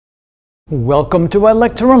Welcome to our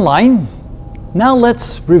lecture online. Now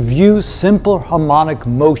let's review simple harmonic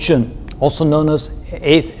motion, also known as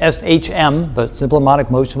SHM, but simple harmonic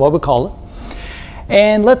motion, what we call it.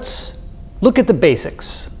 And let's look at the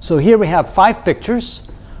basics. So here we have 5 pictures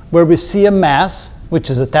where we see a mass which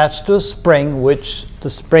is attached to a spring, which the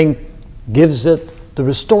spring gives it the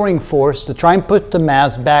restoring force to try and put the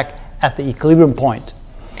mass back at the equilibrium point.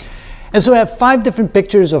 And so we have 5 different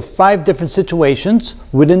pictures of 5 different situations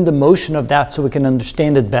within the motion of that so we can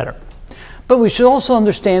understand it better. But we should also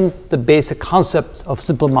understand the basic concept of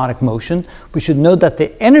simple harmonic motion. We should know that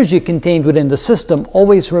the energy contained within the system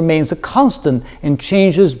always remains a constant and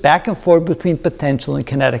changes back and forth between potential and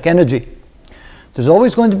kinetic energy. There's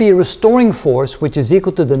always going to be a restoring force which is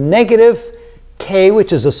equal to the negative K,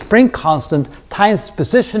 which is a spring constant, times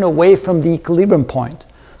position away from the equilibrium point.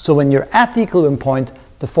 So when you're at the equilibrium point,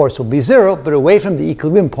 the force will be 0, but away from the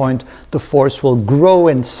equilibrium point, the force will grow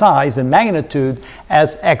in size and magnitude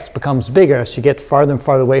as x becomes bigger. As you get farther and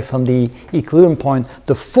farther away from the equilibrium point,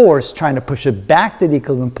 the force trying to push it back to the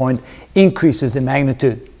equilibrium point increases in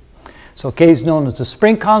magnitude. So K is known as the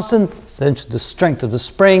spring constant, essentially the strength of the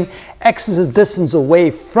spring. X is the distance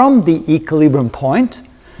away from the equilibrium point.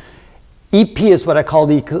 EP is what I call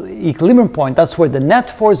the equilibrium point. That's where the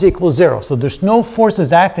net force equals 0. So there's no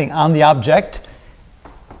forces acting on the object.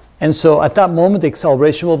 And so at that moment, the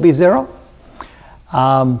acceleration will be 0.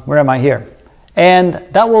 Where am I here? And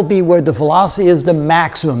that will be where the velocity is the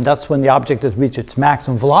maximum. That's when the object has reached its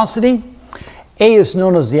maximum velocity. A is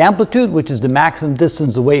known as the amplitude, which is the maximum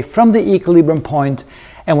distance away from the equilibrium point.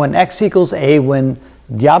 And when x equals a, when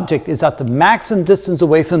the object is at the maximum distance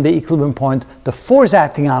away from the equilibrium point, the force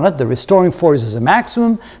acting on it, the restoring force, is a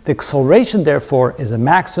maximum. The acceleration, therefore, is a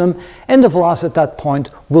maximum. And the velocity at that point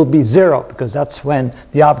will be 0, because that's when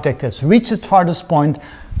the object has reached its farthest point,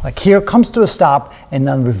 like here, comes to a stop, and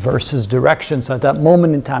then reverses direction. So at that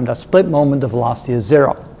moment in time, that split moment, the velocity is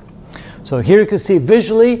 0. So here you can see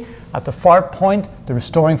visually, at the far point, the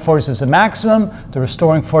restoring force is a maximum. The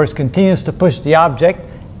restoring force continues to push the object,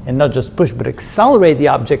 and not just push, but accelerate the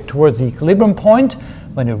object towards the equilibrium point.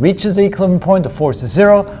 When it reaches the equilibrium point, the force is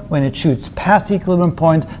 0. When it shoots past the equilibrium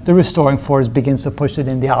point, the restoring force begins to push it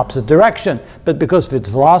in the opposite direction. But because of its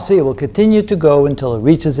velocity, it will continue to go until it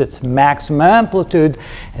reaches its maximum amplitude,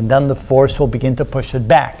 and then the force will begin to push it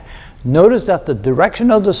back. Notice that the direction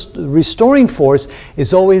of the restoring force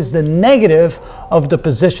is always the negative of the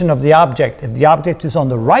position of the object. If the object is on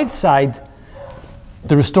the right side,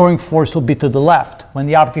 the restoring force will be to the left. When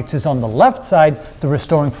the object is on the left side, the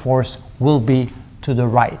restoring force will be to the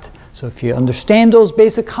right. So if you understand those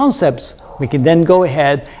basic concepts, we can then go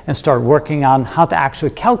ahead and start working on how to actually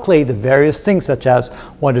calculate the various things, such as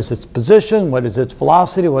what is its position, what is its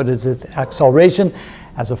velocity, what is its acceleration,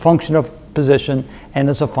 as a function of position and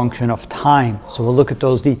as a function of time. So we'll look at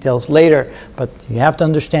those details later, but you have to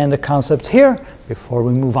understand the concepts here before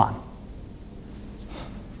we move on.